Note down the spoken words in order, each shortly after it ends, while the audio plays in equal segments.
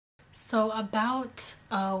So about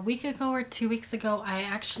a week ago or 2 weeks ago, I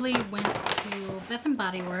actually went to Bath and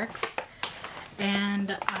Body Works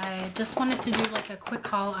and I just wanted to do like a quick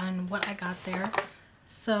haul on what I got there.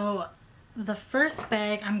 So the first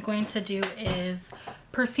bag I'm going to do is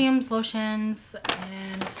perfumes, lotions,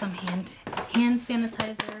 and some hand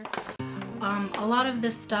sanitizer. A lot of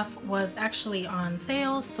this stuff was actually on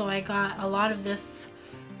sale, so I got a lot of this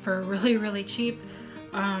for really cheap.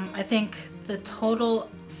 I think the total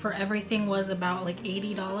for everything was about like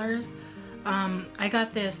 $80. I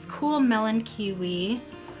got this Cool Melon Kiwi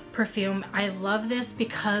perfume. I love this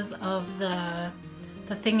because of the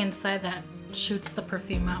thing inside that shoots the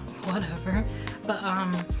perfume out, whatever. But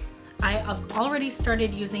I've already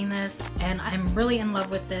started using this and I'm really in love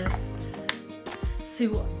with this.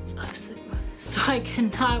 So I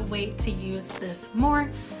cannot wait to use this more.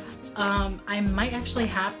 I might actually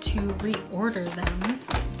have to reorder them.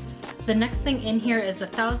 The next thing in here is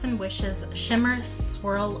 1,000 Wishes Shimmer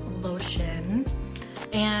Swirl Lotion.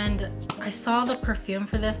 And I saw the perfume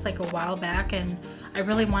for this like a while back and I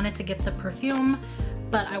really wanted to get the perfume,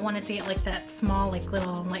 but I wanted to get like that small like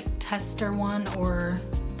little like tester one, or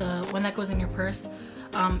the one that goes in your purse.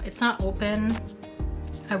 It's not open.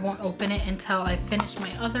 I won't open it until I finish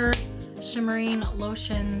my other shimmering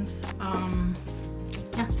lotions.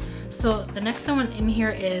 Yeah. So the next one in here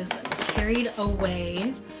is Carried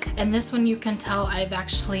Away, and this one you can tell I've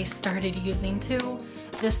actually started using too.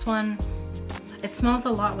 This one, it smells a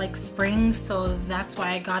lot like spring, so that's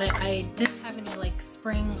why I got it. I didn't have any like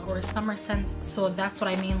spring or summer scents, so that's what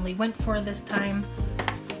I mainly went for this time.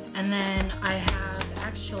 And then I have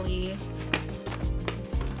actually,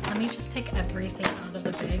 let me just take everything out of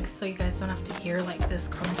the bag so you guys don't have to hear like this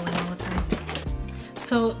crumbling all the time.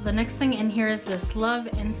 So the next thing in here is this Love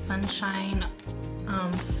and Sunshine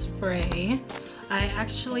spray.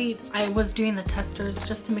 I was doing the testers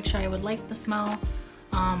just to make sure I would like the smell.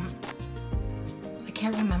 I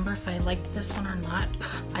can't remember if I liked this one or not.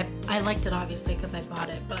 I liked it obviously because I bought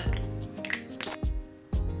it, but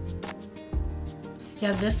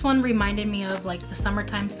yeah, this one reminded me of like the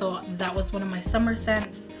summertime, so that was one of my summer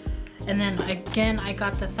scents. And then again, I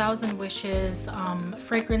got the 1,000 Wishes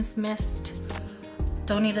fragrance mist.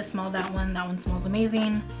 Don't need to smell that one. That one smells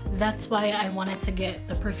amazing. That's why I wanted to get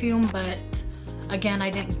the perfume, but again, I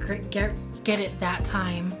didn't get it that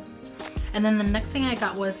time. And then the next thing I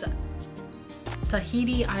got was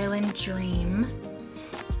Tahiti Island Dream.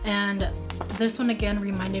 And this one again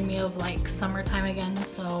reminded me of like summertime again,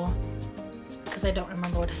 so because I don't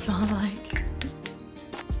remember what it smells like.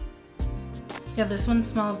 Yeah, this one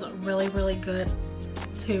smells really good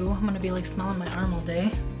too. I'm gonna be like smelling my arm all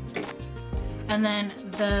day. And then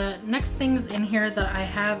the next things in here that I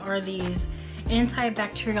have are these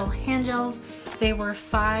antibacterial hand gels. They were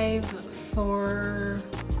 $5 for,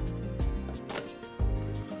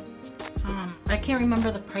 I can't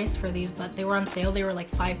remember the price for these, but they were on sale. They were like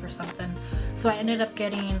 $5 for something. So I ended up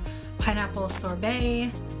getting Pineapple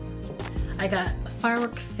Sorbet. I got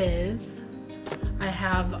Firework Fizz. I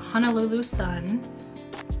have Honolulu Sun.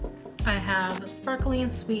 I have Sparkling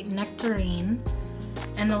Sweet Nectarine.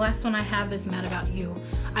 And the last one I have is Mad About You.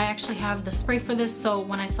 I actually have the spray for this, so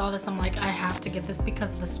when I saw this, I'm like, I have to get this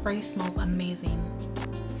because the spray smells amazing.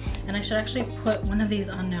 And I should actually put one of these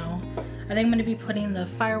on now. I think I'm gonna be putting the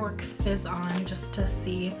Firework Fizz on just to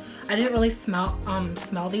see. I didn't really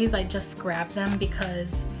smell these. I just grabbed them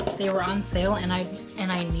because they were on sale, and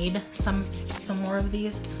I need some more of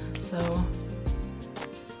these. So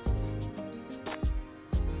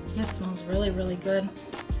yeah, it smells really good.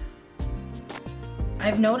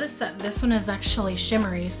 I've noticed that this one is actually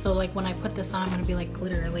shimmery, so like when I put this on, I'm gonna be like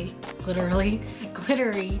glittery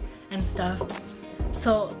and stuff.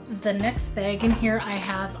 So the next bag in here I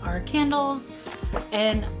have are candles,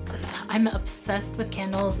 and I'm obsessed with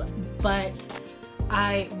candles, but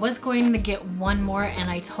I was going to get one more and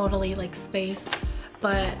I totally like spaced,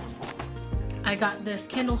 but I got this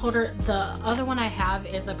candle holder. The other one I have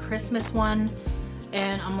is a Christmas one,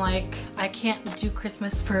 and I'm like, I can't do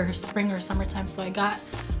Christmas for spring or summertime, so I got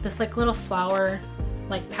this like little flower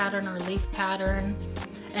like pattern or leaf pattern,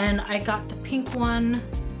 and I got the pink one.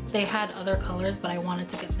 They had other colors, but I wanted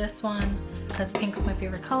to get this one because pink's my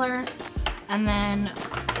favorite color. And then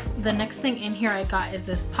the next thing in here I got is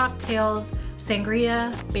this Poptails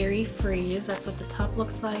Sangria Berry Freeze. That's what the top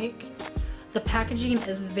looks like. The packaging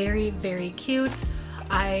is very cute.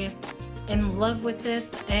 I in love with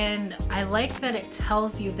this, and I like that it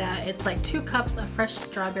tells you that it's like 2 cups of fresh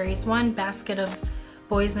strawberries, 1 basket of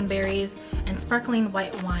boysenberries, and sparkling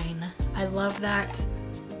white wine. I love that.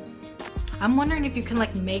 I'm wondering if you can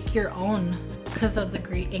like make your own because of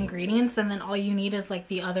the ingredients, and then all you need is like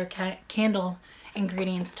the other candle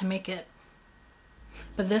ingredients to make it.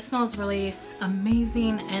 But this smells really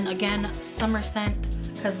amazing, and again, summer scent,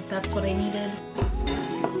 because that's what I needed.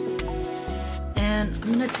 And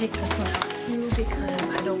I'm gonna take this one out too because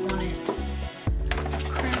I don't want it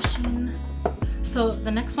crashing. So the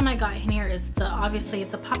next one I got in here is obviously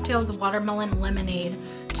the Poptails Watermelon Lemonade.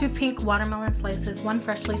 2 pink watermelon slices, 1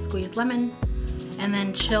 freshly squeezed lemon, and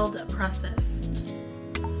then chilled processed.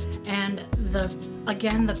 And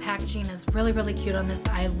again, the packaging is really, really cute on this.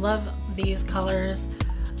 I love these colors.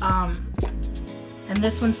 And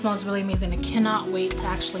this one smells really amazing. I cannot wait to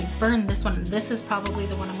actually burn this one. This is probably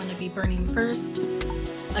the one I'm going to be burning first.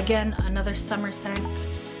 Again, another summer scent.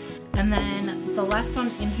 And then the last one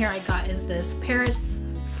in here I got is this Paris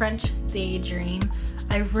French Daydream.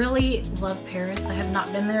 I really love Paris. I have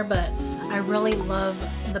not been there, but I really love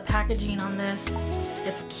the packaging on this.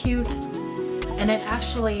 It's cute, and it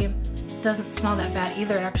actually doesn't smell that bad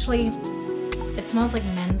either. Actually, it smells like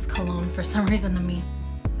men's cologne for some reason to me.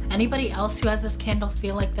 Anybody else who has this candle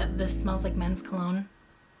feel like that this smells like men's cologne?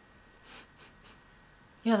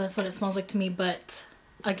 Yeah, that's what it smells like to me. But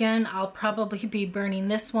again, I'll probably be burning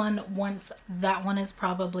this one once that one is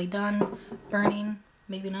probably done burning.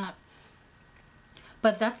 Maybe not.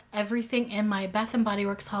 But that's everything in my Bath & Body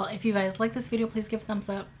Works haul. If you guys like this video, please give a thumbs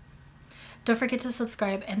up. Don't forget to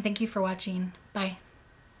subscribe, and thank you for watching. Bye.